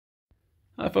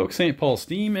Hi folks, St. Paul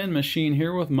Steam and Machine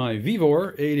here with my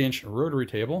Vevor 8-inch rotary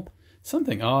table.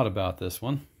 Something odd about this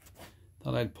one.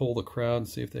 Thought I'd poll the crowd and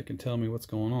see if they can tell me what's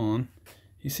going on.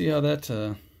 You see how that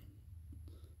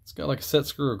it's got like a set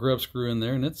screw or grub screw in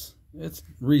there, and it's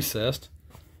recessed.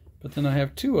 But then I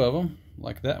have two of them,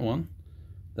 like that one,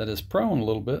 that is prone a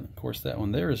little bit. Of course, that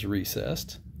one there is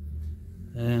recessed.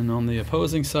 And on the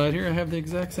opposing side here, I have the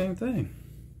exact same thing.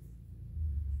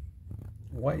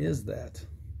 Why is that?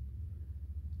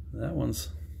 That one's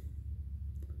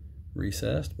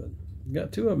recessed, but I've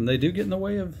got two of them. They do get in the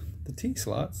way of the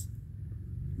T-slots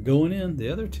going in. The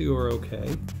other two are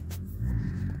okay.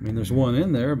 I mean, there's one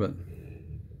in there, but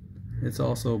it's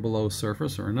also below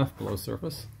surface, or enough below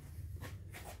surface.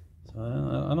 So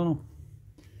I don't know.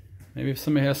 Maybe if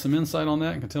somebody has some insight on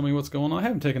that and can tell me what's going on. I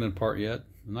haven't taken it apart yet,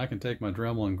 and I can take my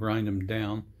Dremel and grind them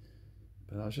down.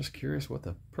 But I was just curious what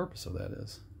the purpose of that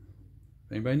is.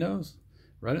 If anybody knows,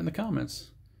 write it in the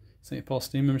comments. St. Paul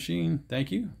Steam and Machine,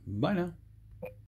 thank you. Bye now.